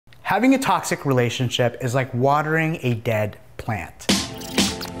Having a toxic relationship is like watering a dead plant.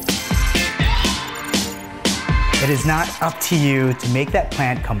 It is not up to you to make that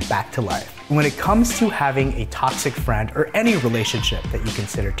plant come back to life. When it comes to having a toxic friend or any relationship that you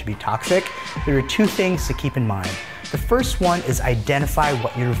consider to be toxic, there are two things to keep in mind. The first one is identify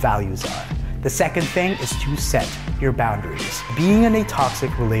what your values are. The second thing is to set your boundaries. Being in a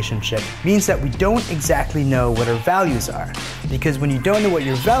toxic relationship means that we don't exactly know what our values are. Because when you don't know what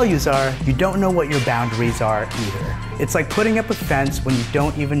your values are, you don't know what your boundaries are either. It's like putting up a fence when you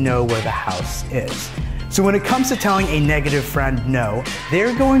don't even know where the house is. So when it comes to telling a negative friend no,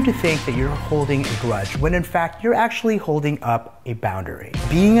 they're going to think that you're holding a grudge, when in fact you're actually holding up a boundary.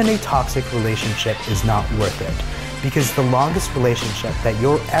 Being in a toxic relationship is not worth it, because the longest relationship that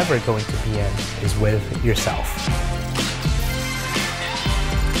you're ever going to be in is with yourself.